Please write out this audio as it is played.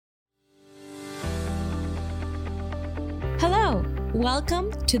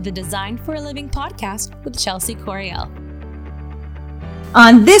Welcome to the Design for a Living podcast with Chelsea Coriel.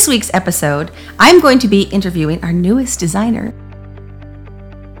 On this week's episode, I'm going to be interviewing our newest designer,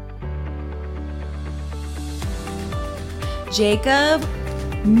 Jacob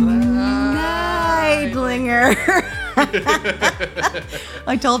Neidlinger.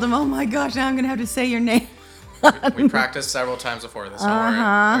 I told him, oh my gosh, now I'm going to have to say your name. We practiced several times before this. Oh,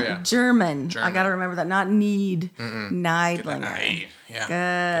 yeah. German. I got to remember that. Not need. Neidlinger.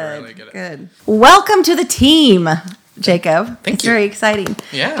 Yeah. Good. Welcome to the team, Jacob. Thank you. Very exciting.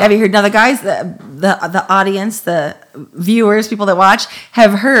 Yeah. Have you heard? Now the guys, the audience, the viewers, people that watch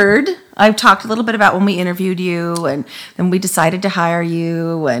have heard. I've talked a little bit about when we interviewed you, and then we decided to hire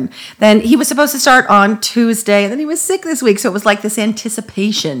you, and then he was supposed to start on Tuesday, and then he was sick this week, so it was like this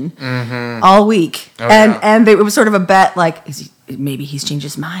anticipation all week, and it was sort of a bet, like maybe he's changed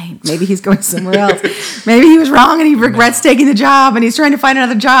his mind, maybe he's going somewhere else, maybe he was wrong and he regrets taking the job, and he's trying to find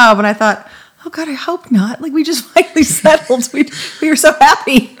another job, and I thought, oh God, I hope not. Like, we just finally settled. We were so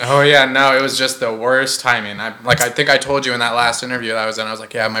happy. Oh yeah, no, it was just the worst timing. I think I told you in that last interview that I was in, I was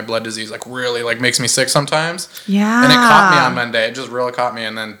like, yeah, my blood disease really makes me sick sometimes. Yeah. And it caught me on Monday. It just really caught me.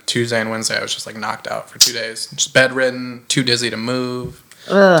 And then Tuesday and Wednesday, I was just knocked out for 2 days. Just bedridden, too dizzy to move.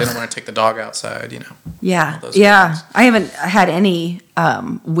 Didn't want to take the dog outside, Yeah. All those Yeah. things. I haven't had any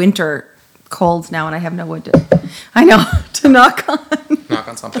winter colds now, and I have no wood to knock on. Knock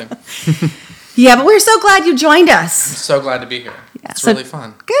on something. Yeah, but we're so glad you joined us. I'm so glad to be here. Yeah, It's so really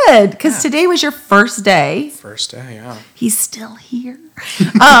fun. Good, because today was your first day. First day, yeah. He's still here.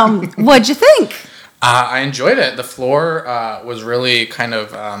 What'd you think? I enjoyed it. The floor was really kind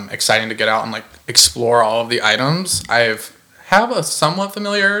of exciting to get out and explore all of the items. Have a somewhat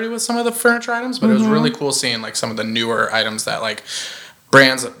familiarity with some of the furniture items, but it was really cool seeing some of the newer items that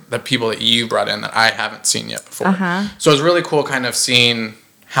brands that people that you brought in that I haven't seen yet before. So it was really cool kind of seeing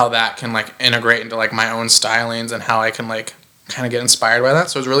how that can integrate into my own stylings and how I can kind of get inspired by that.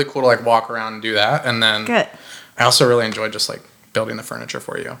 So it was really cool to walk around and do that. And then Good. I also really enjoyed just building the furniture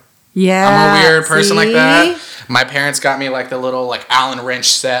for you. Yeah. I'm a weird person like that. My parents got me the little Allen wrench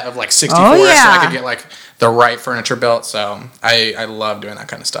set of 64 so I could get the right furniture built. So I love doing that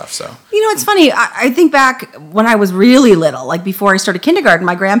kind of stuff. So It's funny. I think back when I was really little, before I started kindergarten,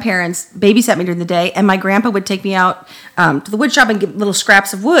 my grandparents babysat me during the day, and my grandpa would take me out to the wood shop and get little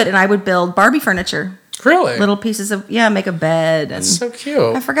scraps of wood, and I would build Barbie furniture. Really? Little pieces of, make a bed. And that's so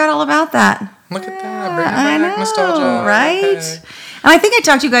cute. I forgot all about that. Look at that. Bringing back nostalgia. Right? Okay. And I think I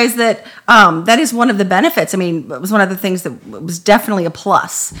talked to you guys that that is one of the benefits. I mean, it was one of the things that was definitely a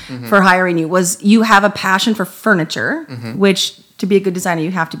plus for hiring you was you have a passion for furniture, which to be a good designer, you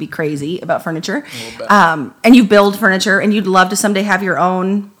have to be crazy about furniture. A little bit. And you build furniture, and you'd love to someday have your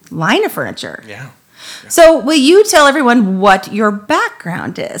own line of furniture. Yeah. So will you tell everyone what your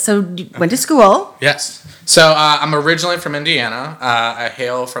background is? So you went to school. Yes. So I'm originally from Indiana. I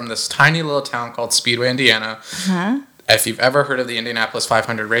hail from this tiny little town called Speedway, Indiana. If you've ever heard of the Indianapolis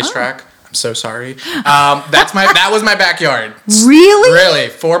 500 racetrack, I'm so sorry. That was my backyard. Really? Really,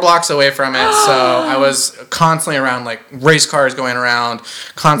 4 blocks away from it. So I was constantly around race cars going around,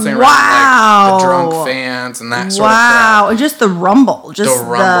 constantly around the drunk fans and that sort of crap. Wow, and just the rumble,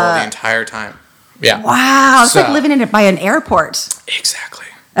 the entire time. Yeah. Wow, it's like living by an airport. Exactly.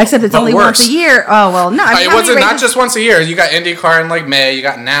 Except it's only once a year. Oh, well, no. It wasn't not just once a year. You got IndyCar in May. You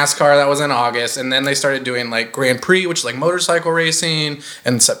got NASCAR that was in August. And then they started doing Grand Prix, which is motorcycle racing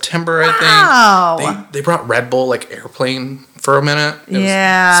in September, I think. They brought Red Bull airplane for a minute. It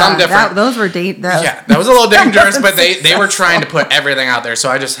was something different. Those were that was a little dangerous, but they were trying to put everything out there. So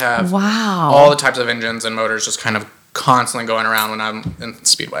I just have all the types of engines and motors just kind of constantly going around when I'm in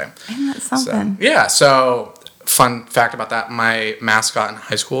Speedway. Isn't that something? So fun fact about that, my mascot in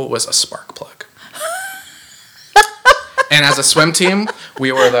high school was a spark plug. And as a swim team,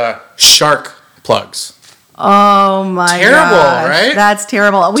 we were the shark plugs. Oh my god. Terrible, right? That's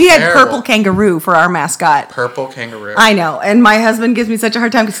terrible. We had Purple Kangaroo for our mascot. Purple Kangaroo. I know. And my husband gives me such a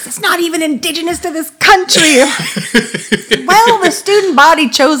hard time because it's not even indigenous to this country. Well, the student body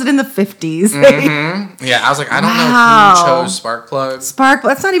chose it in the 50s. Yeah, I was like, I don't know who chose spark plugs.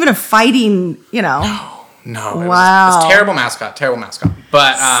 That's not even a fighting, No. It was terrible mascot.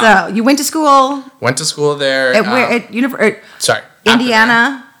 But so you went to school. Went to school there.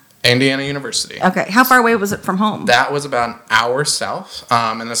 Indiana. Indiana University. Okay. How far away was it from home? That was about an hour south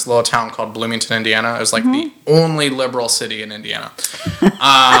in this little town called Bloomington, Indiana. It was the only liberal city in Indiana.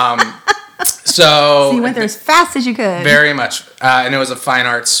 So you went there as fast as you could. Very much. And it was a fine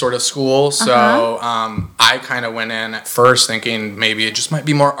arts sort of school. So I kind of went in at first thinking maybe it just might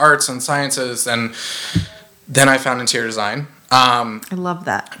be more arts and sciences. And then I found interior design. I love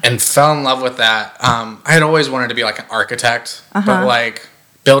that. And fell in love with that. I had always wanted to be like an architect, but like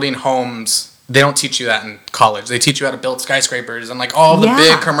building homes, they don't teach you that in college. They teach you how to build skyscrapers and like all the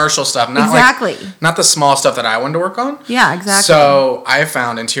big commercial stuff. Not not the small stuff that I wanted to work on. Yeah, exactly. So I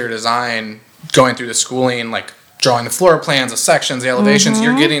found interior design going through the schooling, like drawing the floor plans, the sections, the elevations.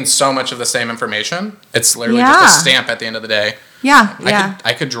 You're getting so much of the same information. It's literally just a stamp at the end of the day. Yeah,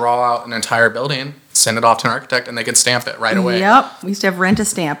 I could draw out an entire building, send it off to an architect, and they could stamp it right away. Yep. We used to have rent a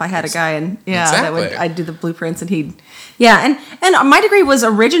stamp. I had a guy I'd do the blueprints and he'd and my degree was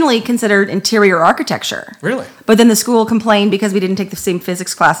originally considered interior architecture. Really? But then the school complained because we didn't take the same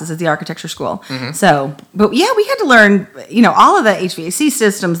physics classes as the architecture school. So, but yeah, we had to learn, all of the HVAC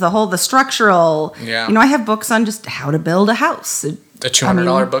systems, the structural. Yeah. I have books on just how to build a house. A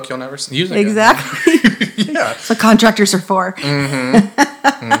 $200 book you'll never use again. Exactly. Yeah. That's what contractors are for.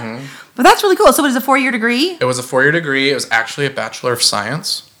 But that's really cool. So it was a 4-year degree? It was a 4-year degree. It was actually a Bachelor of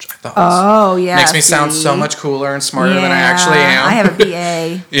Science, which I thought makes me sound so much cooler and smarter than I actually am. I have a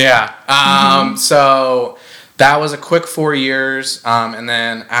BA. Yeah. So that was a quick 4 years. And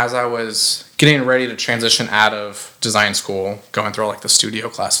then as I was getting ready to transition out of design school, going through all like the studio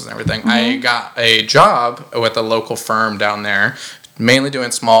classes and everything, I got a job with a local firm down there, mainly doing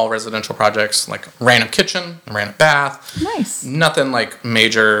small residential projects, like ran a kitchen, ran a bath. Nice. Nothing like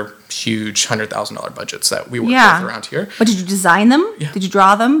major, huge $100,000 budgets that we work with around here. But did you design them? Yeah. Did you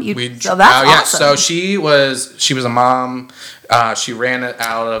draw them? That's awesome. So she was a mom. She ran it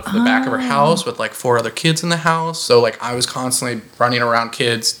out of the back of her house with like 4 other kids in the house. So like I was constantly running around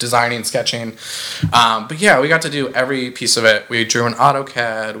kids, designing, sketching. But yeah, we got to do every piece of it. We drew in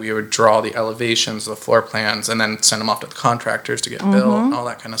AutoCAD. We would draw the elevations, the floor plans, and then send them off to the contractors to get built and all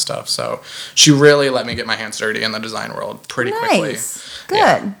that kind of stuff. So she really let me get my hands dirty in the design world pretty quickly. Good.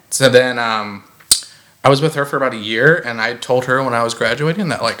 Yeah. So then I was with her for about a year, and I told her when I was graduating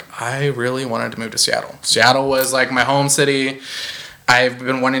that like I really wanted to move to Seattle. Seattle was like my home city. I've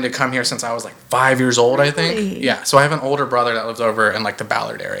been wanting to come here since I was like 5 years old, I think. Yeah. So I have an older brother that lives over in like the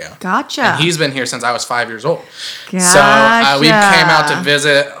Ballard area. Gotcha. And he's been here since I was 5 years old. Gotcha. So we came out to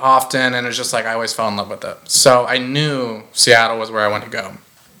visit often, and it's just like I always fell in love with it. So I knew Seattle was where I wanted to go.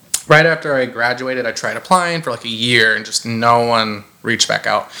 Right after I graduated, I tried applying for like a year, and just no one reached back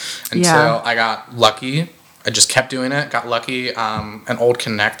out until I got lucky. I just kept doing it, got lucky. An old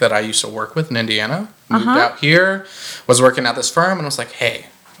connect that I used to work with in Indiana moved out here, was working at this firm, and was like, hey,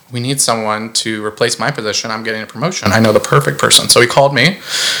 we need someone to replace my position. I'm getting a promotion. I know the perfect person. So he called me.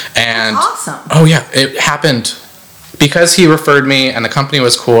 And that's awesome. Oh, yeah. It happened because he referred me and the company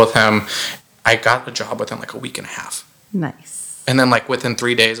was cool with him. I got the job within like a week and a half. Nice. And then like within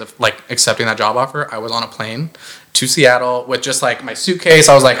 3 days of like accepting that job offer, I was on a plane to Seattle with just like my suitcase.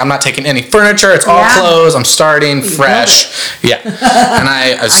 I was like, I'm not taking any furniture. It's all clothes. I'm starting fresh. Yeah. And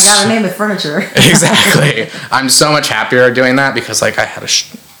I got a name of furniture. Exactly. I'm so much happier doing that because like I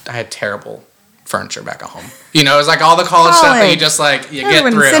had terrible furniture back at home. It was like all the college stuff that you just like you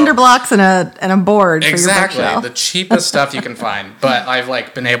get through. Cinder blocks and a board. Exactly. For your bookshelf. The cheapest stuff you can find. But I've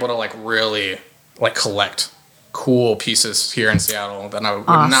like been able to like really like collect cool pieces here in Seattle that I would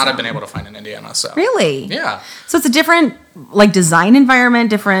not have been able to find in Indiana. So really, yeah. So it's a different like design environment,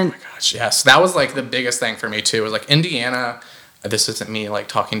 different. Oh my gosh, yes, that was like the biggest thing for me too. Was like Indiana. This isn't me like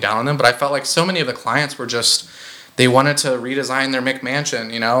talking down on them, but I felt like so many of the clients were just they wanted to redesign their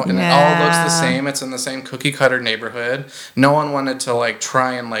McMansion, and it all looks the same. It's in the same cookie cutter neighborhood. No one wanted to like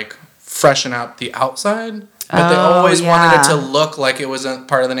try and like freshen up the outside, but they always wanted it to look like it wasn't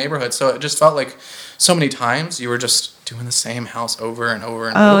part of the neighborhood. So it just felt like so many times you were just doing the same house over and over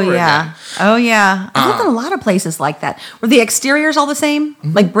and over again. Oh, yeah. I've lived in a lot of places like that. Were the exteriors all the same?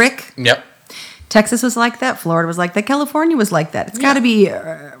 Like brick? Yep. Texas was like that. Florida was like that. California was like that. It's got to be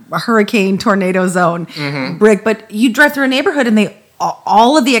a hurricane, tornado zone, brick. But you drive through a neighborhood and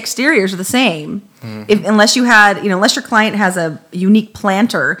all of the exteriors are the same. Unless you had, unless your client has a unique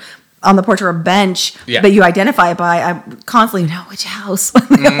planter on the porch or a bench that you identify it by, I constantly know which house.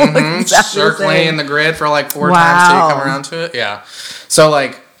 Circling the grid for like 4 times till you come around to it. Yeah. So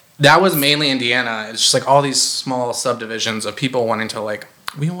like that was mainly Indiana. It's just like all these small subdivisions of people wanting to like,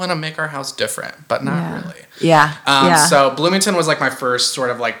 we want to make our house different, but not really. Yeah. So Bloomington was like my first sort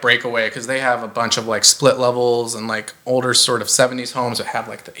of like breakaway because they have a bunch of like split levels and like older sort of 70s homes that have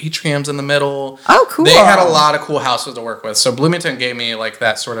like the atriums in the middle. Oh, cool. They had a lot of cool houses to work with. So Bloomington gave me like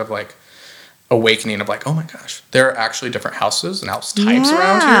that sort of like awakening of like, oh my gosh, there are actually different houses and house types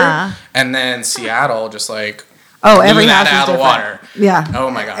around here. And then Seattle just like Oh, every blew house that is out of the different. water. Yeah. Oh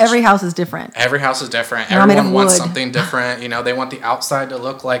my gosh. Every house is different. Every house is different. They're all made of Everyone wants wood. something different. You know, they want the outside to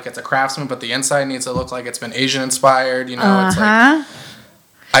look like it's a craftsman, but the inside needs to look like it's been Asian inspired. You know, it's like,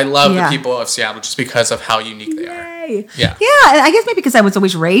 I love Yeah. the people of Seattle just because of how unique they are. Yay. Yeah. Yeah, and I guess maybe because I was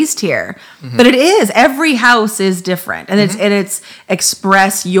always raised here. But it is. Every house is different. And it's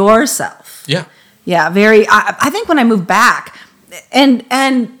express yourself. Yeah. Yeah, very. I think when I moved back, and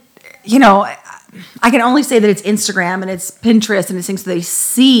you know, I can only say that it's Instagram and it's Pinterest and it's things they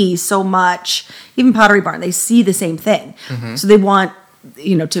see so much. Even Pottery Barn, they see the same thing, so they want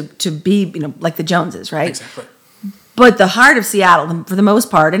to be like the Joneses, right? Exactly. But the heart of Seattle, for the most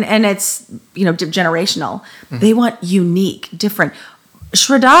part, and it's generational. They want unique, different.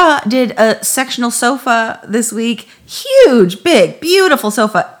 Shraddha did a sectional sofa this week. Huge, big, beautiful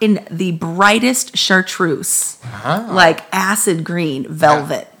sofa in the brightest chartreuse, like acid green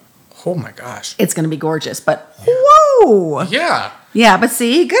velvet. Oh my gosh. It's going to be gorgeous, but whoa. Yeah. Yeah, but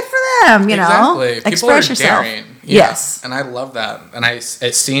see, good for them, Exactly. People Express are yourself. daring. Yeah. Yes. And I love that. And it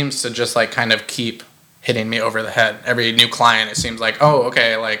seems to just like kind of keep hitting me over the head. Every new client, it seems like, oh,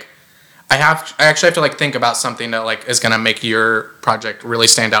 okay, like I actually have to like think about something that like is going to make your project really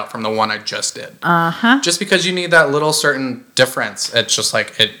stand out from the one I just did. Just because you need that little certain difference, it's just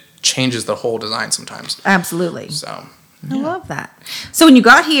like it changes the whole design sometimes. Absolutely. So, I love that. So when you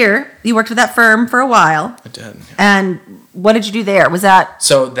got here, you worked with that firm for a while. I did. Yeah. And what did you do there? Was that...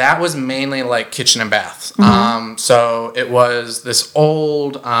 So that was mainly like kitchen and baths. So it was this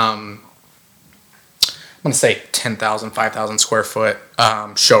old, I'm going to say 10,000, 5,000 square foot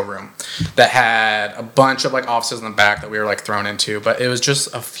showroom that had a bunch of like offices in the back that we were like thrown into. But it was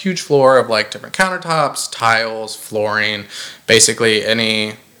just a huge floor of like different countertops, tiles, flooring, basically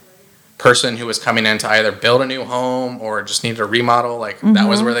any person who was coming in to either build a new home or just needed a remodel. Like that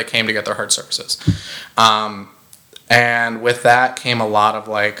was where they came to get their hard surfaces. And with that came a lot of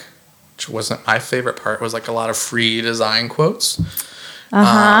like, which wasn't my favorite part, was like a lot of free design quotes.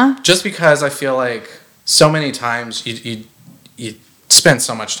 Just because I feel like so many times you spend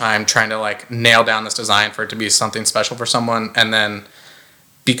so much time trying to like nail down this design for it to be something special for someone, and then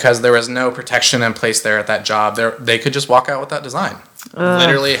because there was no protection in place there at that job, they could just walk out with that design.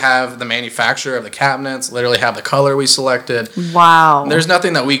 Literally have the manufacturer of the cabinets, literally have the color we selected. Wow. There's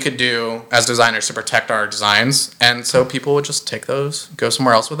nothing that we could do as designers to protect our designs, and so people would just take those, go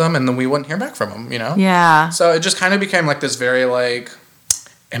somewhere else with them, and then we wouldn't hear back from them, Yeah. So it just kind of became like this very like,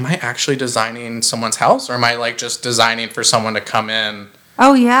 am I actually designing someone's house, or am I like just designing for someone to come in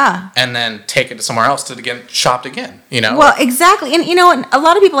Oh, yeah. and then take it to somewhere else to get shopped again, Well, exactly. And, a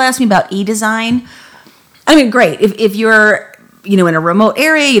lot of people ask me about e-design. I mean, great. If you're, in a remote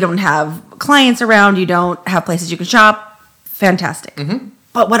area, you don't have clients around, you don't have places you can shop, fantastic.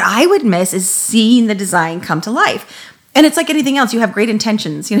 But what I would miss is seeing the design come to life. And it's like anything else. You have great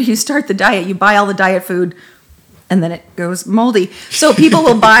intentions. You start the diet, you buy all the diet food, and then it goes moldy. So people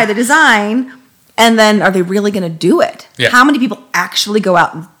will buy the design, and then are they really going to do it? Yeah. How many people actually go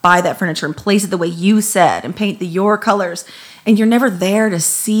out and buy that furniture and place it the way you said and paint your colors, and you're never there to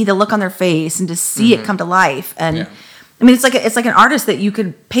see the look on their face and to see it come to life? And I mean, it's like an artist that you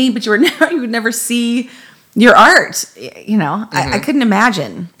could paint, but you would never see your art. I couldn't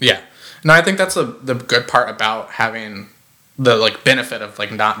imagine. Yeah. No, I think that's the good part about having the like benefit of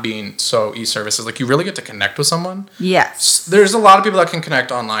like not being so e-services. Like you really get to connect with someone. Yes. There's a lot of people that can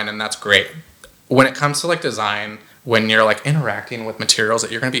connect online, and that's great. When it comes to like design, when you're like interacting with materials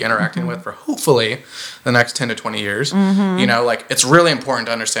that you're going to be interacting with for hopefully the next 10 to 20 years, like it's really important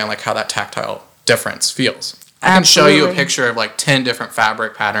to understand like how that tactile difference feels. I can show you a picture of like 10 different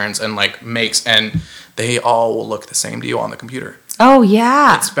fabric patterns and like makes, and they all will look the same to you on the computer. Oh,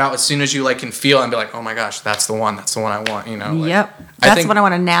 yeah. It's about as soon as you like can feel and be like, oh my gosh, that's the one I want, Like, yep. That's what I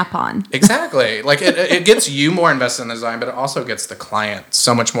want to nap on. Exactly. Like it gets you more invested in the design, but it also gets the client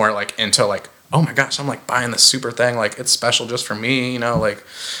so much more like into like, oh my gosh, I'm like buying this super thing. Like it's special just for me, like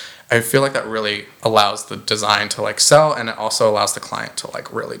I feel like that really allows the design to like sell, and it also allows the client to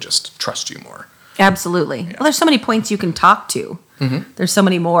like really just trust you more. Absolutely. Yeah. Well, there's so many points you can talk to. There's so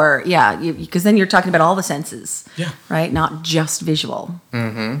many more. Yeah. Because then you're talking about all the senses. Yeah. Right. Not just visual.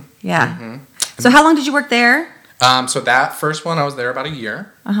 Yeah. So how long did you work there? So that first one, I was there about a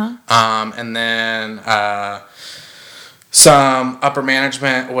year. And then, some upper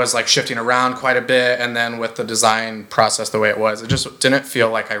management was like shifting around quite a bit, and then with the design process the way it was, it just didn't feel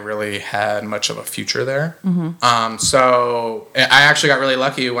like I really had much of a future there. So I actually got really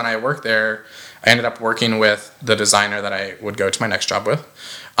lucky when I worked there. I ended up working with the designer that I would go to my next job with.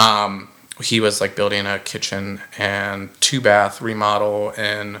 He was like building a kitchen and 2-bath remodel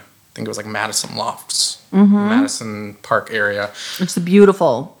in think it was like Madison Lofts, Madison Park area. It's a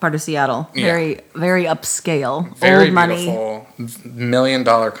beautiful part of Seattle. Yeah. Very, very upscale. Very old money. beautiful, $1 million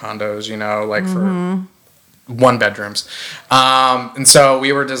condos, like for 1 bedrooms. And so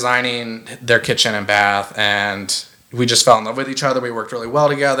we were designing their kitchen and bath, and we just fell in love with each other. We worked really well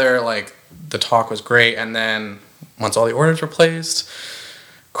together. Like, the talk was great. And then once all the orders were placed,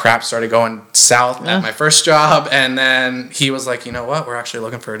 crap started going south at my first job. And then he was like, you know what? We're actually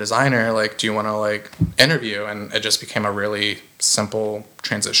looking for a designer. Like, do you want to like interview? And it just became a really simple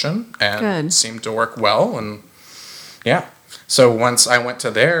transition and seemed to work well. And yeah. So once I went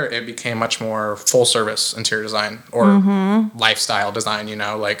to there, it became much more full service interior design or lifestyle design,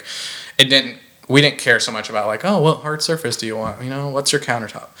 like we didn't care so much about like, oh, what hard surface do you want? What's your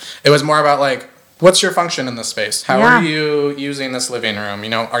countertop? It was more about like, what's your function in this space? How are you using this living room?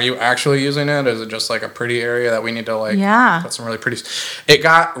 Are you actually using it? Is it just like a pretty area that we need to like put some really pretty... It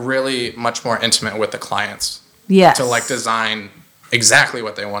got really much more intimate with the clients. Yes. To like design exactly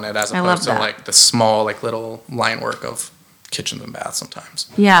what they wanted as opposed to like the small like little line work of kitchens and baths sometimes.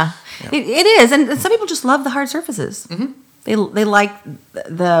 Yeah. It is. And some people just love the hard surfaces. Mm-hmm. They like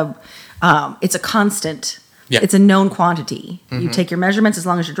the it's a constant. Yeah. It's a known quantity. Mm-hmm. You take your measurements as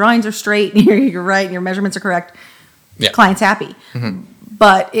long as your drawings are straight and you're right and your measurements are correct. Yeah. Client's happy. Mm-hmm.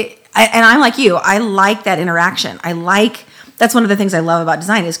 But and I'm like you. I like that interaction. That's one of the things I love about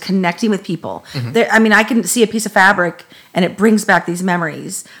design is connecting with people. Mm-hmm. I can see a piece of fabric and it brings back these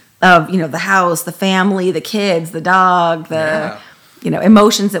memories of, the house, the family, the kids, the dog, the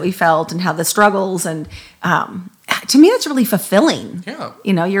emotions that we felt and how the struggles. And to me, that's really fulfilling. Yeah.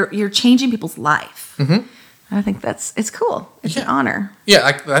 You're changing people's life. Mm-hmm. I think it's cool. It's an honor.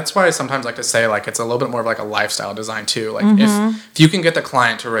 Yeah, that's why I sometimes like to say like it's a little bit more of like a lifestyle design too. Like if you can get the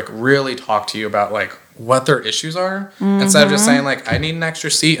client to like really talk to you about like what their issues are instead of just saying like I need an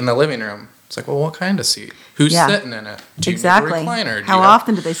extra seat in the living room. It's like, well, what kind of seat? Who's sitting in it? Do you need a recliner? How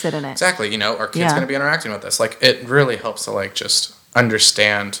often do they sit in it? Exactly. Are kids going to be interacting with this? Like it really helps to like just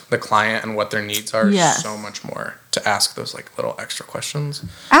understand the client and what their needs are so much more to ask those like little extra questions.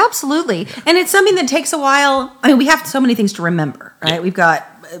 Absolutely. Yeah. And it's something that takes a while. We have so many things to remember, right? Yeah. We've got,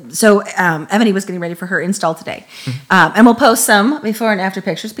 Ebony was getting ready for her install today. Mm-hmm. And we'll post some before and after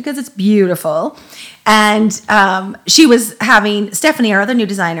pictures because it's beautiful. And she was having Stephanie, our other new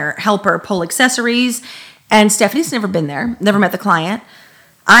designer, help her pull accessories. And Stephanie's never been there, never met the client.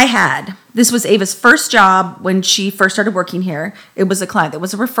 This was Ava's first job when she first started working here. It was a client that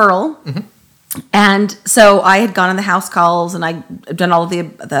was a referral. Mm-hmm. And so I had gone on the house calls and I'd done all of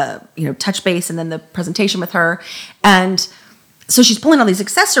the touch base and then the presentation with her. And so she's pulling all these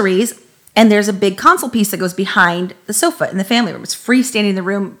accessories and there's a big console piece that goes behind the sofa in the family room. It's freestanding in the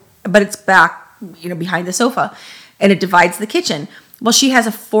room, but it's back, behind the sofa and it divides the kitchen. Well, she has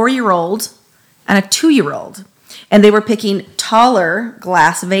a 4-year-old and a 2-year-old and they were picking taller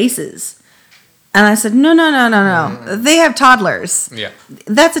glass vases. And I said, no. They have toddlers. Yeah.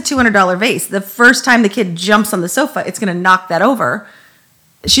 That's a $200 vase. The first time the kid jumps on the sofa, it's going to knock that over.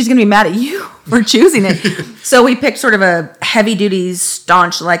 She's going to be mad at you for choosing it. So we picked sort of a heavy-duty,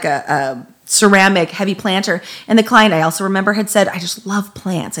 staunch, like a ceramic heavy planter. And the client, I also remember, had said, I just love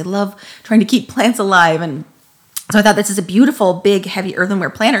plants. I love trying to keep plants alive. And so I thought this is a beautiful, big, heavy earthenware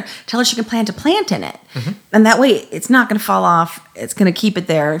planter. Tell her she can plant a plant in it. Mm-hmm. And that way it's not going to fall off. It's going to keep it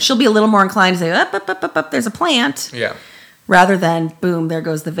there. She'll be a little more inclined to say, up, there's a plant. Yeah. Rather than, boom, there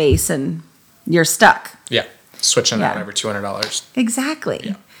goes the vase and you're stuck. Yeah. Switching out every $200.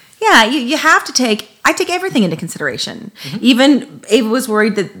 Exactly. Yeah, you have to I take everything into consideration. Mm-hmm. Even Ava was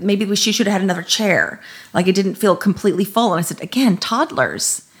worried that maybe she should have had another chair. Like it didn't feel completely full. And I said, again,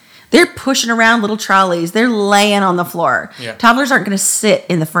 toddlers. They're pushing around little trolleys. They're laying on the floor. Yeah. Toddlers aren't going to sit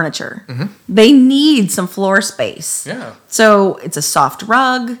in the furniture. Mm-hmm. They need some floor space. Yeah. So it's a soft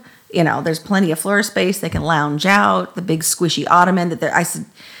rug. There's plenty of floor space. They can lounge out. The big squishy ottoman I said,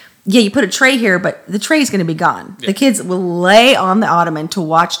 you put a tray here, but the tray is going to be gone. Yeah. The kids will lay on the ottoman to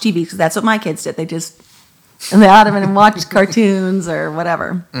watch TV because that's what my kids did. They just in the ottoman and watch cartoons or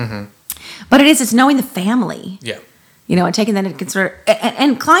whatever. Mm-hmm. But it's knowing the family. Yeah. And taking that into consideration.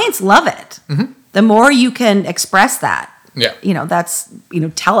 And clients love it. Mm-hmm. The more you can express that. Yeah. That's,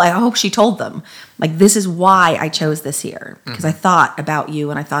 I hope she told them, like, this is why I chose this here. Because I thought about you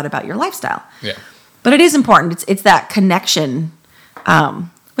and I thought about your lifestyle. Yeah. But it is important. It's that connection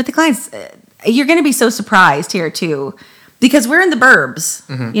with the clients. You're going to be so surprised here, too. Because we're in the burbs.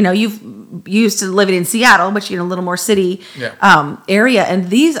 Mm-hmm. You used to living in Seattle, which, a little more city area. And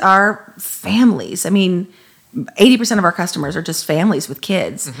these are families. 80% of our customers are just families with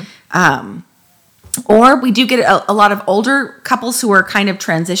kids. Mm-hmm. Or we do get a lot of older couples who are kind of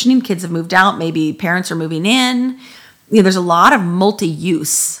transitioning. Kids have moved out. Maybe parents are moving in. There's a lot of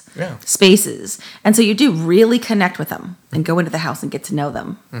multi-use spaces. And so you do really connect with them and go into the house and get to know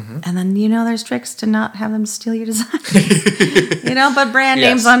them. Mm-hmm. And then, there's tricks to not have them steal your design. You don't put brand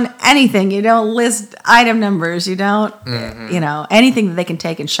names on anything. You don't list item numbers. You don't, anything that they can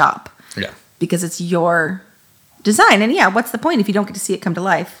take and shop. Yeah. Because it's your design. And what's the point if you don't get to see it come to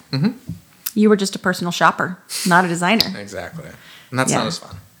life? Mm-hmm. You were just a personal shopper, not a designer. Exactly. And that's not as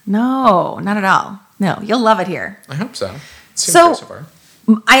fun. No, not at all. No, you'll love it here. I hope so. So far.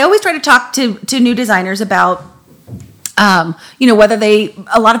 I always try to talk to new designers about, whether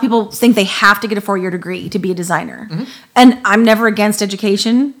a lot of people think they have to get a 4-year degree to be a designer. Mm-hmm. And I'm never against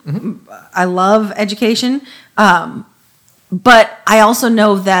education. Mm-hmm. I love education. But I also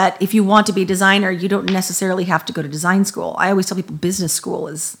know that if you want to be a designer, you don't necessarily have to go to design school. I always tell people business school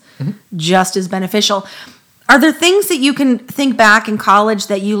is just as beneficial. Are there things that you can think back in college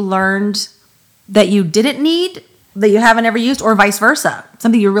that you learned that you didn't need, that you haven't ever used, or vice versa?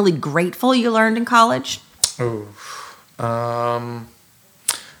 Something you're really grateful you learned in college? So one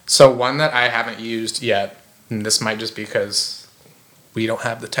that I haven't used yet, and this might just be because we don't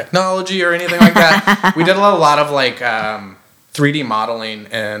have the technology or anything like that. We did a lot of 3D modeling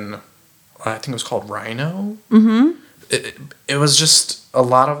in, I think it was called Rhino. Mm-hmm. It was just a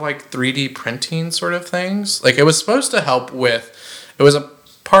lot of 3D printing sort of things. It was supposed to help with, it was a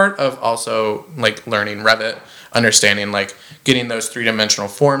part of also learning Revit, understanding getting those 3-dimensional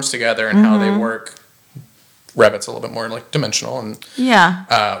forms together and how they work. Revit's a little bit more dimensional, and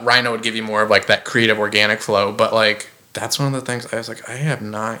Rhino would give you more of that creative organic flow. But that's one of the things I was I have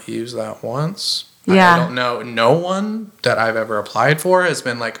not used that once. Yeah. I don't know. No one that I've ever applied for has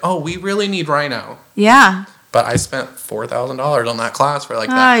been oh, we really need Rhino. Yeah. But I spent $4,000 on that class for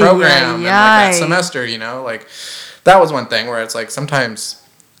that program and that semester, that was one thing where it's sometimes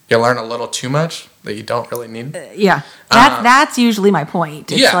you learn a little too much that you don't really need. That's usually my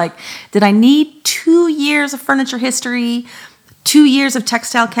point. It's did I need 2 years of furniture history, 2 years of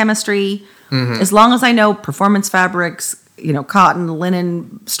textile chemistry? Mm-hmm. As long as I know performance fabrics, cotton,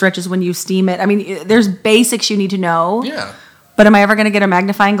 linen stretches when you steam it. I mean, there's basics you need to know. Yeah. But am I ever going to get a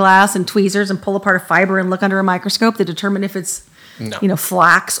magnifying glass and tweezers and pull apart a fiber and look under a microscope to determine if it's,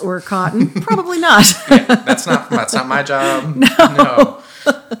 flax or cotton? Probably not. That's not my job. No.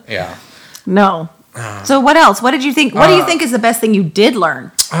 Yeah. No. So what else? What did you think? What do you think is the best thing you did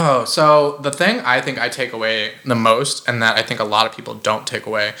learn? Oh, so the thing I think I take away the most, and that I think a lot of people don't take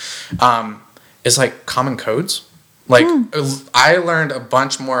away, is common codes. I learned a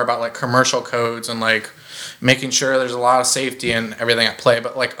bunch more about commercial codes and making sure there's a lot of safety and everything at play.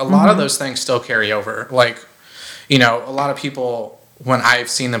 But a lot of those things still carry over. A lot of people, when I've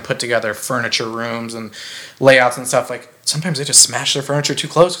seen them put together furniture rooms and layouts and stuff, sometimes they just smash their furniture too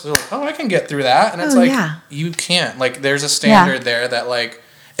close because they're oh, I can get through that. And it's you can't. There's a standard there that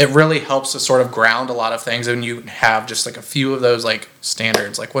it really helps to sort of ground a lot of things when you have just a few of those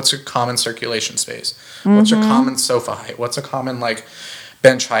standards. What's your common circulation space? Mm-hmm. What's your common sofa height? What's a common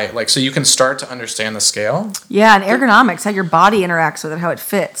bench height? So you can start to understand the scale. Yeah, and ergonomics, how your body interacts with it, how it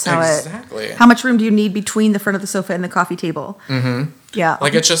fits. Exactly. How much room do you need between the front of the sofa and the coffee table? Mm-hmm. Yeah.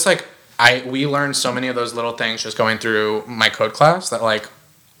 It's just we learned so many of those little things just going through my code class that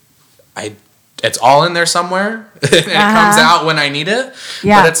it's all in there somewhere. It comes out when I need it.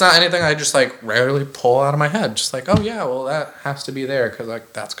 Yeah. But it's not anything I just rarely pull out of my head. Just oh yeah, well that has to be there because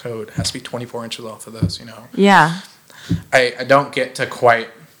that's code. It has to be 24 inches off of this, Yeah. I don't get to I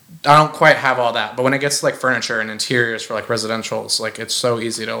don't quite have all that. But when it gets to furniture and interiors for residentials, it's so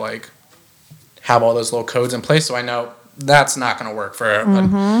easy to have all those little codes in place. So I know that's not going to work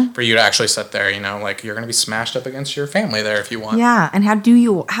for you to actually sit there. You're going to be smashed up against your family there if you want. Yeah, and how do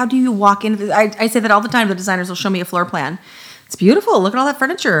you walk into this? I say that all the time. The designers will show me a floor plan. It's beautiful. Look at all that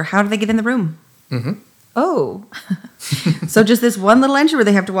furniture. How do they get in the room? Mm-hmm. Oh, so just this one little entry where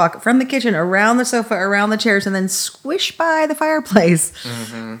they have to walk from the kitchen around the sofa, around the chairs, and then squish by the fireplace.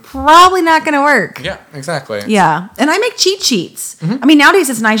 Mm-hmm. Probably not going to work. Yeah, exactly. Yeah, and I make cheat sheets. Mm-hmm. I mean, nowadays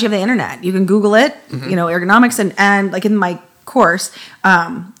it's nice you have the internet. You can Google it, ergonomics, and in my course,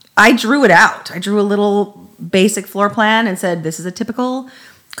 I drew it out. I drew a little basic floor plan and said, this is a typical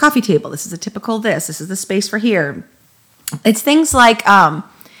coffee table. This is a typical this. This is the space for here. It's things like...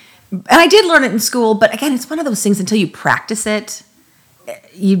 and I did learn it in school, but again, it's one of those things until you practice it,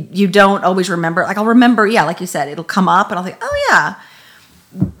 you don't always remember. I'll remember, like you said, it'll come up and I'll think, oh yeah.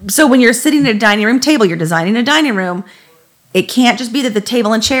 So when you're sitting at a dining room table, you're designing a dining room, it can't just be that the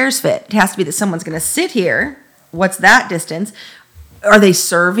table and chairs fit. It has to be that someone's going to sit here. What's that distance? Are they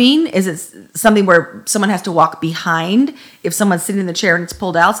serving? Is it something where someone has to walk behind if someone's sitting in the chair and it's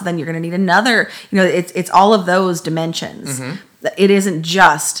pulled out? So then you're going to need another, it's all of those dimensions. It isn't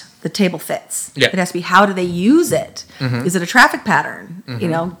just the table fits. Yeah. It has to be, how do they use it? Is it a traffic pattern,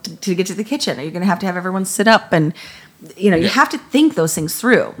 to get to the kitchen? Are you going to have everyone sit up and, you have to think those things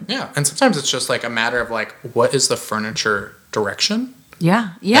through. Yeah. And sometimes it's just like a matter of like, what is the furniture direction?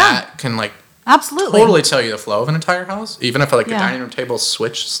 Yeah. That can like absolutely totally tell you the flow of an entire house. Even if like the Yeah. dining room table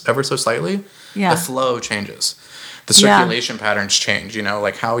switch ever so slightly, Yeah. the flow changes. The circulation patterns change,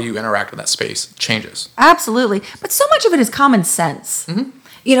 like how you interact with that space changes. Absolutely. But so much of it is common sense.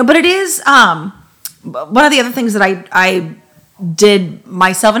 But it is one of the other things that I did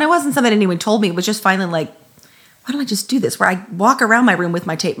myself, and it wasn't something anyone told me, it was just finally like, why don't I just do this? Where I walk around my room with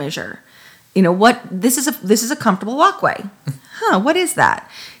my tape measure. This is a comfortable walkway. What is that?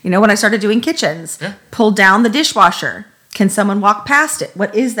 When I started doing kitchens, pull down the dishwasher. Can someone walk past it?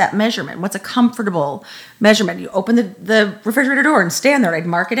 What is that measurement? What's a comfortable measurement? You open the refrigerator door and stand there. I'd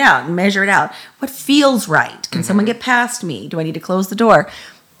mark it out and measure it out. What feels right? Can someone get past me? Do I need to close the door?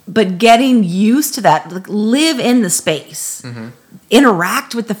 But getting used to that, like, live in the space,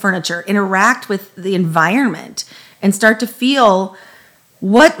 interact with the furniture, interact with the environment, and start to feel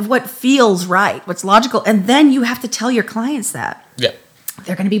what feels right, what's logical. And then you have to tell your clients that. Yeah.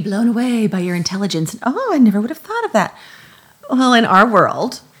 They're going to be blown away by your intelligence. And, I never would have thought of that. Well, in our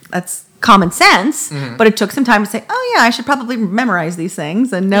world, that's common sense, but it took some time to say, I should probably memorize these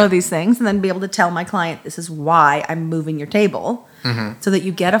things and know these things, and then be able to tell my client, this is why I'm moving your table, so that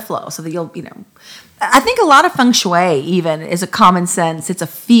you get a flow, so that you'll, I think a lot of feng shui even is a common sense. It's a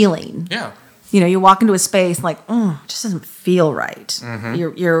feeling. Yeah. You walk into a space like, it just doesn't feel right.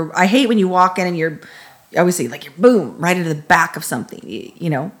 I hate when you walk in and you're obviously like you're boom right into the back of something.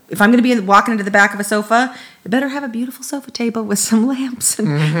 If I'm going to be walking into the back of a sofa, it better have a beautiful sofa table with some lamps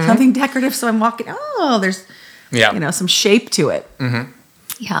and something decorative. So I'm walking. There's some shape to it.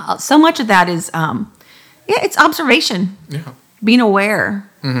 Yeah. So much of that is it's observation. Yeah. Being aware.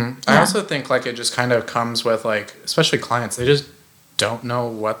 I also think like it just kind of comes with like, especially clients, they just don't know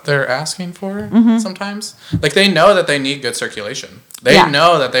what they're asking for sometimes. Like they know that they need good circulation. They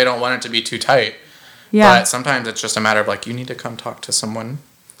know that they don't want it to be too tight. Yeah. But sometimes it's just a matter of like, you need to come talk to someone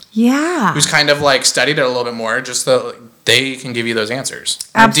who's kind of like studied it a little bit more, just so they can give you those answers.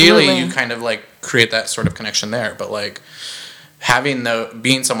 Absolutely. Ideally, you kind of like create that sort of connection there. But like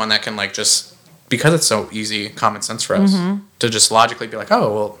being someone that can like just, because it's so easy, common sense for us to just logically be like,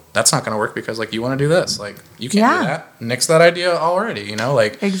 oh, well, that's not going to work because like you want to do this. Like you can't do that. Nix that idea already,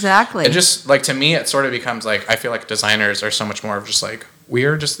 like. Exactly. It just like, to me, it sort of becomes like, I feel like designers are so much more of just like, we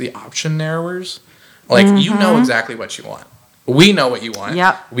are just the option narrowers. Like, you know exactly what you want. We know what you want.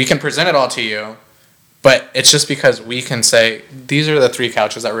 Yep. We can present it all to you, but it's just because we can say, these are the 3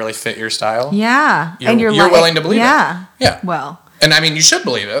 couches that really fit your style. Yeah. You're willing to believe it. Yeah. Well. And I mean, you should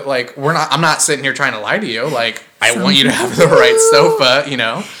believe it. Like, I'm not sitting here trying to lie to you. Like, I want you to have the right sofa,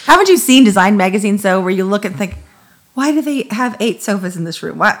 Haven't you seen design magazines, though, where you look and think, why do they have 8 sofas in this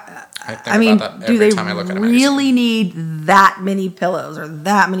room? What? I mean, about that every time I look at a magazine. Do they really need that many pillows or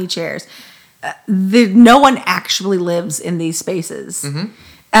that many chairs? No one actually lives in these spaces.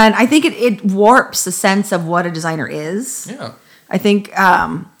 And I think it warps the sense of what a designer is. Yeah. I think,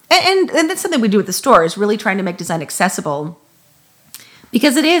 and that's something we do at the store, is really trying to make design accessible,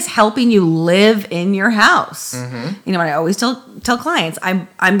 because it is helping you live in your house. And I always tell clients, I'm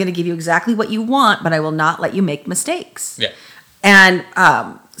going to give you exactly what you want, but I will not let you make mistakes. Yeah. And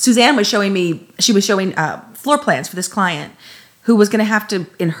Suzanne was showing floor plans for this client, who was going to have to,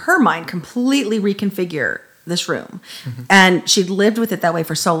 in her mind, completely reconfigure this room. And she'd lived with it that way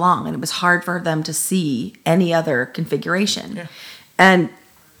for so long, and it was hard for them to see any other configuration. Yeah. And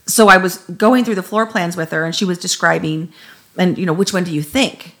so I was going through the floor plans with her, and she was describing, and which one do you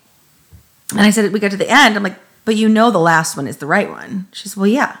think? And I said, we got to the end, I'm like, but the last one is the right one. She said, well,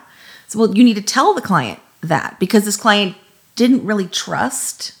 yeah. So, well, you need to tell the client that, because this client didn't really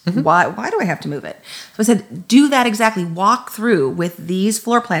trust. Why do I have to move it? So I said, do that exactly. Walk through with these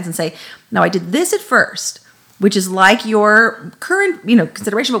floor plans and say, no, I did this at first, which is like your current,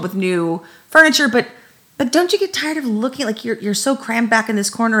 consideration, but with new furniture. But don't you get tired of looking like you're so crammed back in this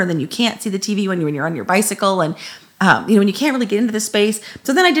corner, and then you can't see the TV when you're on your bicycle, and when you can't really get into the space.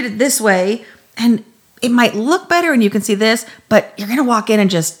 So then I did it this way, and it might look better and you can see this, but you're going to walk in and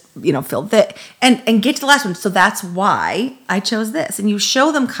just, feel that and get to the last one. So that's why I chose this. And you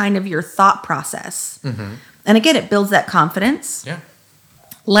show them kind of your thought process. And again, it builds that confidence. Yeah.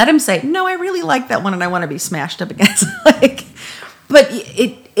 Let them say, no, I really like that one and I want to be smashed up against. But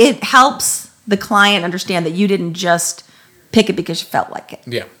it helps the client understand that you didn't just pick it because you felt like it.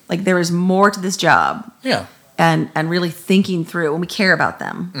 Yeah. Like there is more to this job. Yeah. And really thinking through, and we care about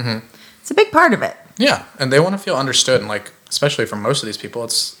them. It's a big part of it. Yeah, and they want to feel understood, and like especially for most of these people,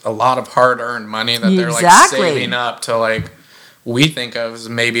 it's a lot of hard-earned money that they're like saving up to like. We think of as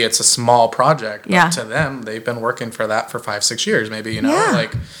maybe it's a small project, but to them, they've been working for that for 5-6 years, maybe, you know,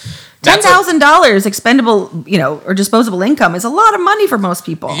 like $10,000 expendable, you know, or disposable income is a lot of money for most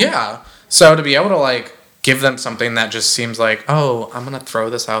people. Yeah. So to be able to like give them something that just seems like, oh, I'm going to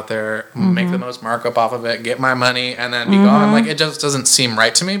throw this out there, make the most markup off of it, get my money, and then be gone. Like, it just doesn't seem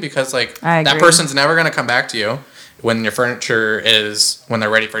right to me because like that person's never going to come back to you. When your furniture is, when they're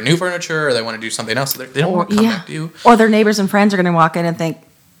ready for new furniture or they want to do something else, they don't want to come back to you. Or their neighbors and friends are going to walk in and think,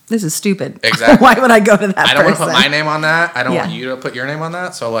 this is stupid. Exactly. Why would I go to that I don't want to person? put my name on that. I don't want you to put your name on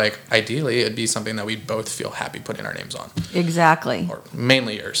that. So, like, ideally, it'd be something that we both feel happy putting our names on. Exactly. Or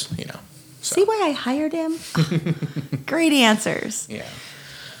mainly yours, you know. So. See why I hired him? Great answers. Yeah.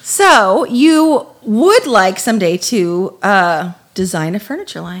 So, you would like someday to design a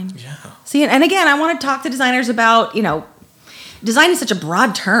furniture line. Yeah. See, and again, I want to talk to designers about, you know, design is such a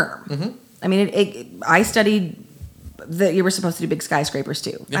broad term. I mean, I studied that you were supposed to do big skyscrapers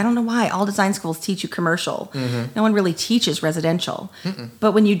too. I don't know why. All design schools teach you commercial. No one really teaches residential.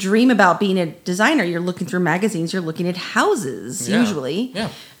 But when you dream about being a designer, you're looking through magazines, you're looking at houses usually.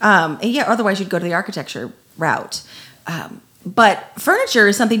 Otherwise you'd go to the architecture route. But furniture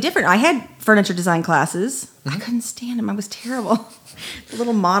is something different. I had furniture design classes. I couldn't stand them. I was terrible. The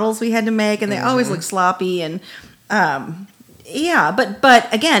little models we had to make, and they always looked sloppy. And but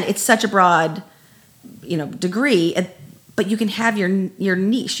again, it's such a broad, you know, degree. But you can have your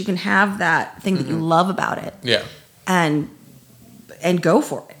niche. You can have that thing that you love about it. Yeah. And go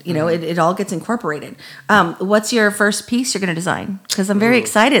for it. You know, it all gets incorporated. What's your first piece you're going to design? Because I'm very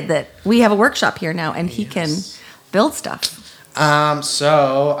excited that we have a workshop here now, and he can build stuff.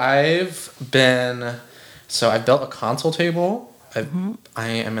 So I've built a console table. I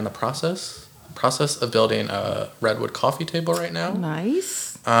am in the process of building a redwood coffee table right now.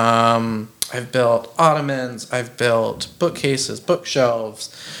 Nice. I've built ottomans. I've built bookcases,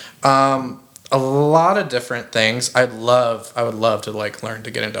 bookshelves, a lot of different things. I would love to like learn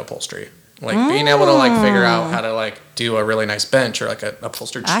to get into upholstery. Like being able to like figure out how to like do a really nice bench or like an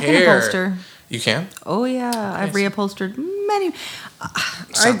upholstered chair. I can upholster. You can? Oh yeah, okay. I've reupholstered many.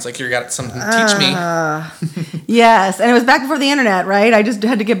 Sounds like you got something to teach me. Yes, and it was back before the internet, right? I just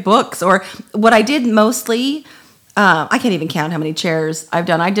had to get books. Or what I did mostly, I can't even count how many chairs I've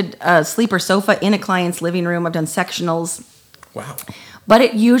done. I did a sleeper sofa in a client's living room. I've done sectionals. Wow. But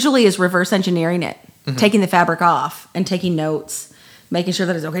it usually is reverse engineering it, taking the fabric off and taking notes. Making sure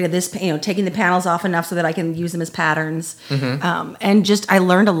that it's okay to this, you know, taking the panels off enough so that I can use them as patterns. And just, I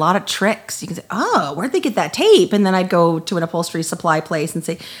learned a lot of tricks. You can say, oh, where'd they get that tape? And then I'd go to an upholstery supply place and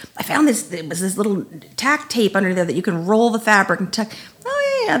say, I found this, it was this little tack tape under there that you can roll the fabric and tuck.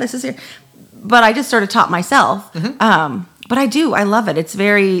 Oh yeah, this is here. But I just sort of taught myself. But I love it. It's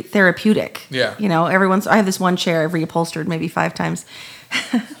very therapeutic. Yeah. You know, I have this one chair I've reupholstered maybe 5 times.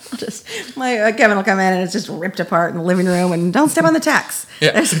 Kevin will come in and it's just ripped apart in the living room, and don't step on the tacks.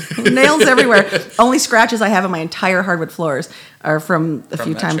 Yeah. There's nails everywhere. Only scratches I have on my entire hardwood floors are from a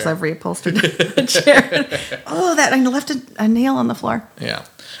few times I've reupholstered the chair. I left a nail on the floor. Yeah.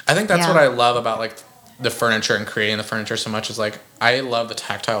 I think that's what I love about like the furniture and creating the furniture so much is like I love the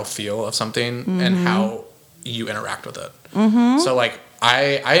tactile feel of something and how you interact with it. So like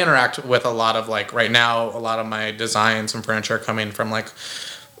I interact with a lot of like right now a lot of my designs and furniture are coming from like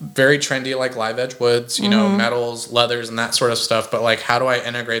very trendy like live edge woods, you know, metals, leathers and that sort of stuff, but like how do I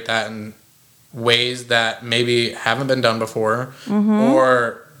integrate that in ways that maybe haven't been done before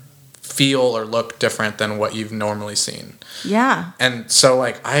or feel or look different than what you've normally seen. Yeah. And so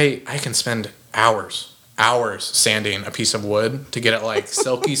like I can spend hours sanding a piece of wood to get it like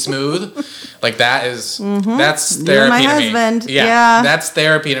silky smooth. Like that is that's therapy to me. Yeah. That's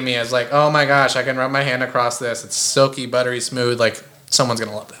therapy to me. It's like, oh my gosh, I can rub my hand across this. It's silky, buttery smooth. Like someone's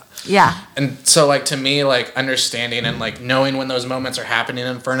gonna love that. Yeah. And so like to me, like understanding and like knowing when those moments are happening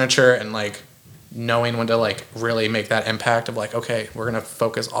in furniture and like knowing when to like really make that impact of like, okay, we're gonna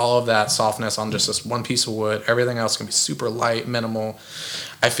focus all of that softness on just this one piece of wood. Everything else can be super light, minimal.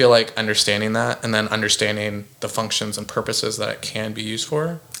 I feel like understanding that and then understanding the functions and purposes that it can be used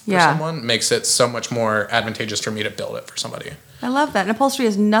for someone makes it so much more advantageous for me to build it for somebody. I love that. And upholstery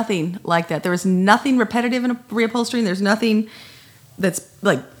is nothing like that. There is nothing repetitive in reupholstering. There's nothing that's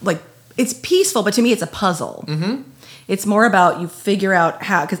like it's peaceful, but to me it's a puzzle. It's more about you figure out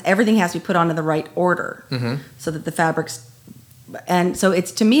how, because everything has to be put onto the right order so that the fabrics, and so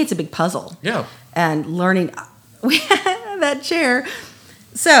it's, to me, it's a big puzzle. Yeah. And learning, that chair.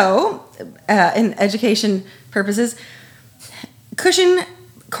 So, in education purposes, cushion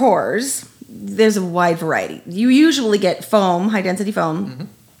cores, there's a wide variety. You usually get foam, high-density foam,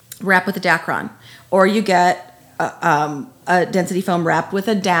 wrapped with a Dacron. Or you get a density foam wrapped with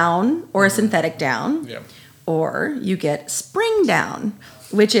a down or a synthetic down. Yeah. Or you get spring down,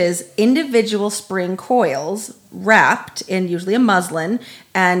 which is individual spring coils wrapped in usually a muslin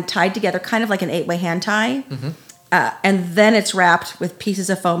and tied together kind of like an 8-way hand tie. And then it's wrapped with pieces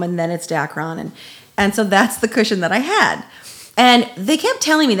of foam, and then it's Dacron. And so that's the cushion that I had. And they kept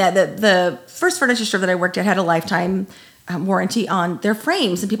telling me that the first furniture store that I worked at had a lifetime warranty on their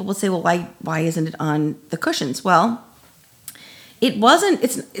frames. And people would say, well, why isn't it on the cushions? Well,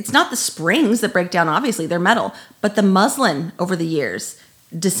 it's not the springs that break down, obviously, they're metal, but the muslin over the years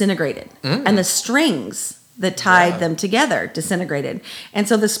disintegrated. And the strings that tied them together disintegrated. And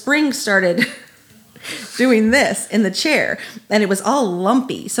so the springs started doing this in the chair, and it was all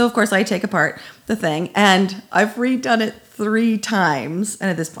lumpy. So of course I take apart the thing, and I've redone it 3 times, and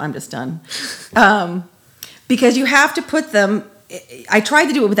at this point I'm just done, because you have to put them. I tried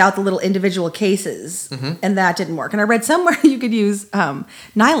to do it without the little individual cases, and that didn't work. And I read somewhere you could use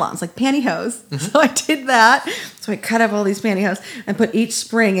nylons, like pantyhose. So I did that. So I cut up all these pantyhose and put each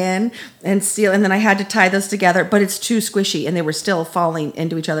spring in and seal, and then I had to tie those together, but it's too squishy, and they were still falling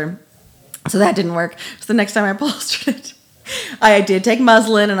into each other. So that didn't work. So the next time I upholstered it, I did take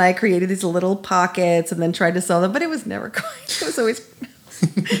muslin and I created these little pockets and then tried to sew them, but it was never quite. It was always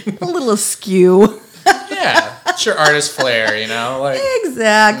a little askew. Yeah, it's your artist flair, you know? Like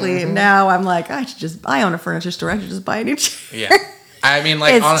exactly. Now I'm like, I own a furniture store. I should just buy a new chair. Yeah. I mean,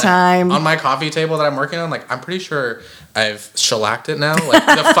 like, on my coffee table that I'm working on, like, I'm pretty sure I've shellacked it now. Like,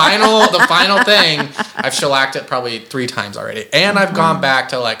 the final thing, I've shellacked it probably 3 times already. And I've gone back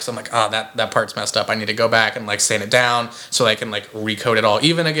to, like, so I'm like, oh, that part's messed up. I need to go back and, like, sand it down so I can, like, recode it all.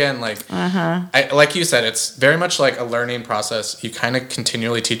 Even again, like, like you said, it's very much like a learning process. You kind of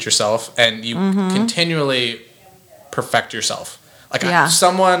continually teach yourself, and you continually perfect yourself. Like,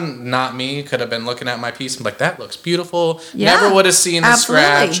 someone, not me, could have been looking at my piece and be like, that looks beautiful. Yeah, never would have seen the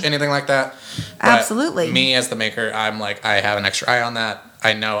scratch, anything like that. But absolutely. Me as the maker, I'm like, I have an extra eye on that.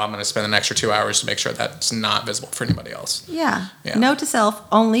 I know I'm going to spend an extra 2 hours to make sure that's not visible for anybody else. Yeah. Note to self,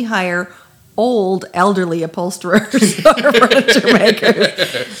 only hire old, elderly upholsterers or furniture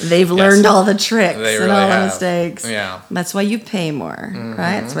makers. They've learned all the tricks and all the mistakes. Yeah. That's why you pay more,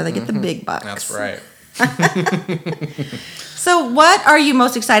 right? That's why they get the big bucks. That's right. So what are you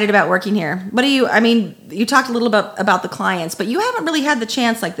most excited about working here? You talked a little about the clients, but you haven't really had the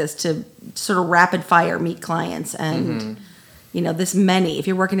chance like this to sort of rapid fire meet clients and, this many, if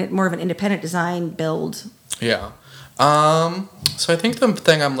you're working at more of an independent design build. Yeah. So I think the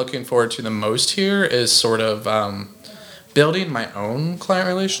thing I'm looking forward to the most here is sort of building my own client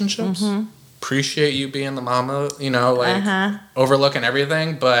relationships. Appreciate you being the mama, overlooking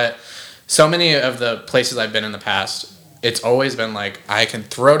everything. But so many of the places I've been in the past, it's always been like, I can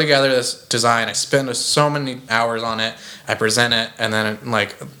throw together this design. I spend so many hours on it. I present it. And then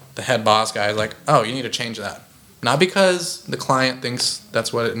like the head boss guy is like, oh, you need to change that. Not because the client thinks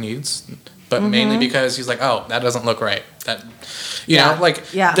that's what it needs, but mainly because he's like, oh, that doesn't look right. That,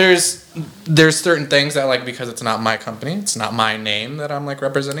 there's certain things that, like, because it's not my company, it's not my name that I'm like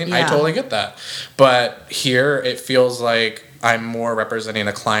representing. Yeah. I totally get that. But here it feels like I'm more representing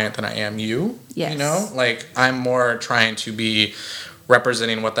the client than I am you. Yes. Like, I'm more trying to be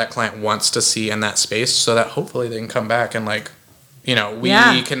representing what that client wants to see in that space so that hopefully they can come back and, like,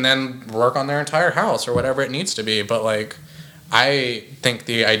 we can then work on their entire house or whatever it needs to be. But, like, I think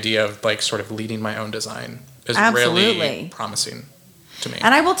the idea of, like, sort of leading my own design is really promising to me.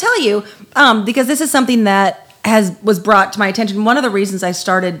 And I will tell you, because this is something that was brought to my attention, one of the reasons I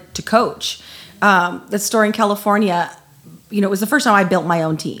started to coach, the store in California, it was the first time I built my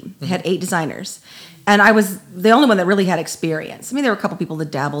own team. They had 8 designers. And I was the only one that really had experience. I mean, there were a couple people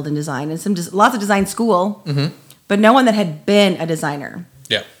that dabbled in design and lots of design school, but no one that had been a designer.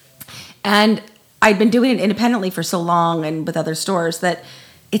 Yeah. And I'd been doing it independently for so long and with other stores that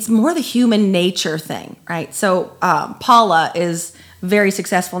it's more the human nature thing, right? So Paula is very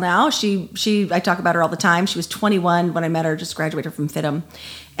successful now. I talk about her all the time. She was 21 when I met her, just graduated from FITM.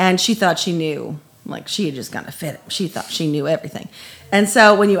 And she thought she knew. Like, she had just gone to FITM. She thought she knew everything. And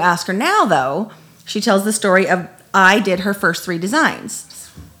so when you ask her now, though, she tells the story of, I did her first 3 designs.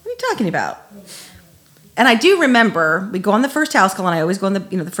 What are you talking about? And I do remember, we go on the first house call, and I always go on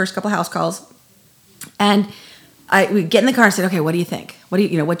the first couple of house calls. And we get in the car and said, okay, what do you think?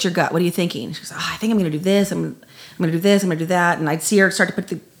 What's your gut? What are you thinking? She goes, I think I'm going to do this. I'm going to do this. I'm going to do that. And I'd see her start to put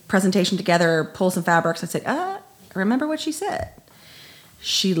the presentation together, pull some fabrics. I'd say, remember what she said.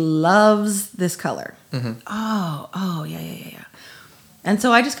 She loves this color. Oh, yeah. And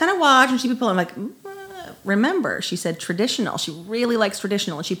so I just kind of watched, and she'd be pulling. I'm like, remember, she said traditional. She really likes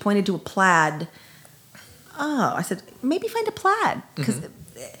traditional, and she pointed to a plaid. Oh, I said, maybe find a plaid.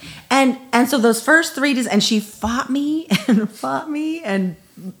 And so those first 3 days, and she fought me and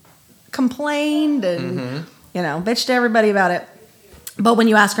complained and, bitched to everybody about it. But when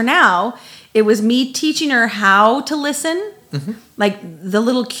you ask her now, it was me teaching her how to listen, like the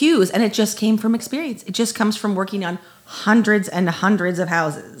little cues, and it just came from experience. It just comes from working on hundreds and hundreds of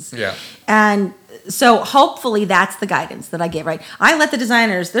houses. Yeah. And so hopefully that's the guidance that I give, right? I let the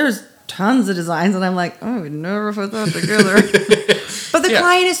designers, there's tons of designs, and I'm like, oh, we never put that together. But the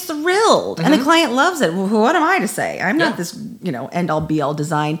client is thrilled, and the client loves it. Well, what am I to say? I'm not this, end-all, be-all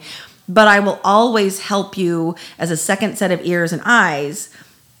design. But I will always help you as a second set of ears and eyes,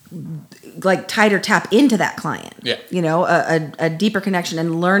 like tighter tap into that client. Yeah. A deeper connection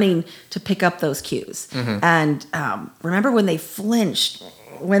and learning to pick up those cues. And remember when they flinched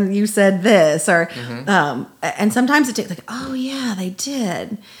when you said this, or and sometimes it takes like, oh yeah, they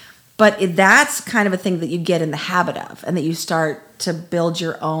did. But that's kind of a thing that you get in the habit of, and that you start to build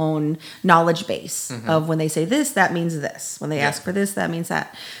your own knowledge base of when they say this, that means this. When they ask for this, that means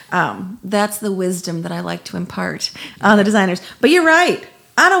that. That's the wisdom that I like to impart on the designers. But you're right.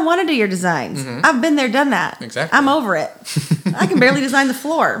 I don't want to do your designs. I've been there, done that. Exactly. I'm over it. I can barely design the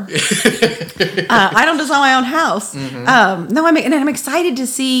floor. I don't design my own house. I'm excited to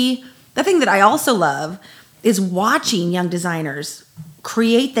see. The thing that I also love is watching young designers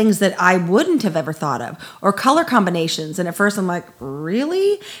create things that I wouldn't have ever thought of, or color combinations. And at first I'm like,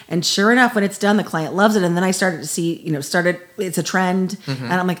 really? And sure enough, when it's done, the client loves it. And then I started to see, it's a trend.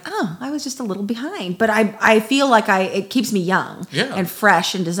 And I'm like, oh, I was just a little behind. But I feel like it keeps me young and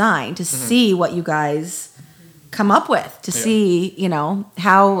fresh in design to see what you guys come up with, to see,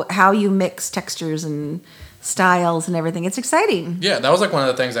 how you mix textures and styles and everything. It's exciting. Yeah, that was like one of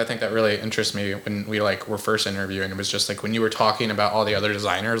the things I think that really interests me when we were first interviewing. It was just like when you were talking about all the other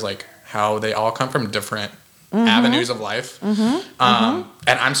designers, like how they all come from different avenues of life. And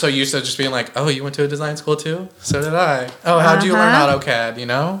I'm so used to just being like, oh, you went to a design school too? So did I. Oh, how'd you learn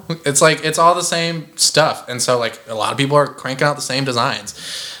AutoCAD? It's like, it's all the same stuff. And so like a lot of people are cranking out the same designs.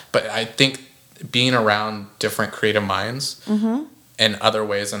 But I think being around different creative minds in other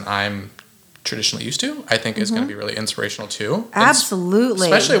ways than I'm traditionally used to, I think is going to be really inspirational too. Absolutely.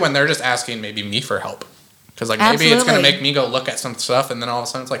 Especially when they're just asking maybe me for help. Because maybe it's going to make me go look at some stuff, and then all of a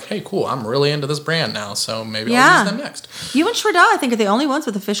sudden it's like, hey, cool, I'm really into this brand now, so maybe I'll use them next. You and Shraddha, I think, are the only ones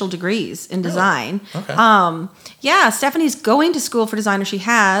with official degrees in design. Okay. Stephanie's going to school for designer. She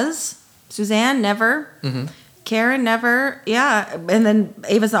has. Suzanne, never. Karen, never. Yeah. And then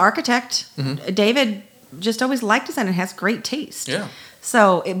Ava's the architect. David just always liked design and has great taste. Yeah.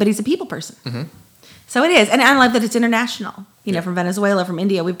 So, but he's a people person. So it is. And I love that it's international. From Venezuela, from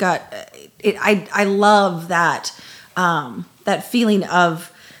India. We've got, I love that, that feeling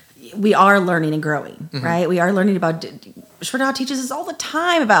of we are learning and growing, right? We are learning about, Shraddha teaches us all the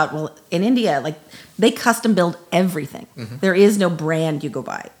time about, in India, like they custom build everything. There is no brand you go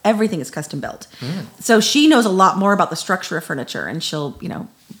by. Everything is custom built. So she knows a lot more about the structure of furniture, and she'll,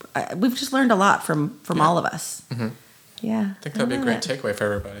 we've just learned a lot from all of us. Yeah. I think that'd be a great takeaway for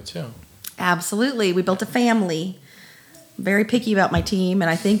everybody too. Absolutely. We built a family. Very picky about my team, and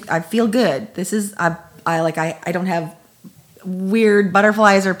I think I feel good. This is I don't have weird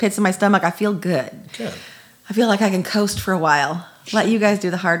butterflies or pits in my stomach. I feel good. Good. I feel like I can coast for a while. Let you guys do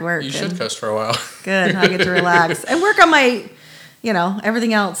the hard work. You should coast for a while. Good. I get to relax and work on my,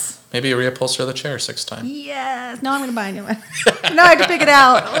 everything else. Maybe reupholster the chair 6 times. Yes. No, I'm going to buy a new one. No, I have to pick it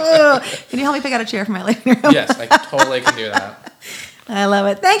out. Ugh. Can you help me pick out a chair for my living room? Yes, I totally can do that. I love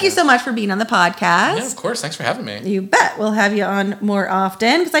it. Thank you so much for being on the podcast. Yeah, of course. Thanks for having me. You bet. We'll have you on more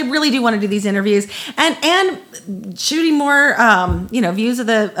often, because I really do want to do these interviews and shooting more, views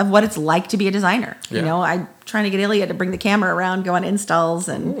of what it's like to be a designer. Yeah.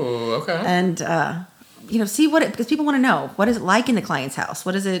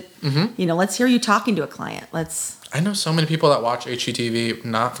 know so many people that watch HGTV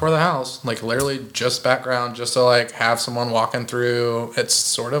not for the house, like literally just background, just to like have someone walking through. It's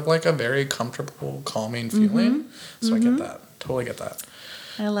sort of like a very comfortable, calming feeling. So I get that. Totally get that.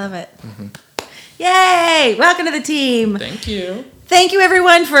 I love it. Yay! Welcome to the team. Thank you. Thank you,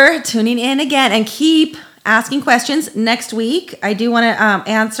 everyone, for tuning in again, and keep asking questions. Next week, I do want to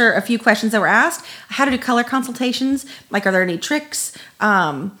answer a few questions that were asked. How to do color consultations? Like, are there any tricks?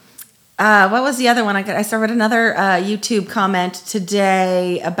 What was the other one? I started another YouTube comment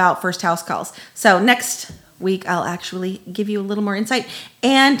today about first house calls. So next week, I'll actually give you a little more insight.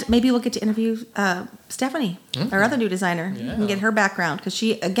 And maybe we'll get to interview Stephanie, our other new designer, and get her background. Because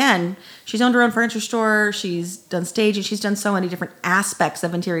she's owned her own furniture store. She's done staging. She's done so many different aspects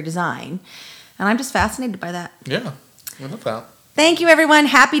of interior design. And I'm just fascinated by that. Yeah, I love that. Thank you, everyone.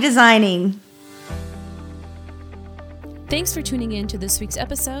 Happy designing. Thanks for tuning in to this week's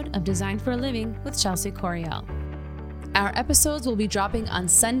episode of Design for a Living with Chelsea Coriel. Our episodes will be dropping on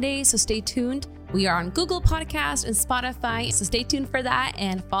Sunday, so stay tuned. We are on Google Podcast and Spotify, so stay tuned for that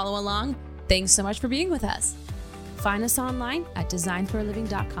and follow along. Thanks so much for being with us. Find us online at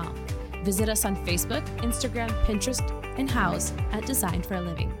designforaliving.com. Visit us on Facebook, Instagram, Pinterest, and Houzz at Design for a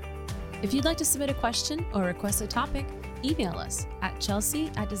Living. If you'd like to submit a question or request a topic, email us at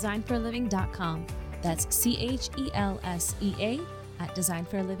chelsea@designforaliving.com. That's CHELSEA at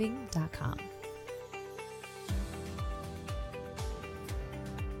designforaliving.com.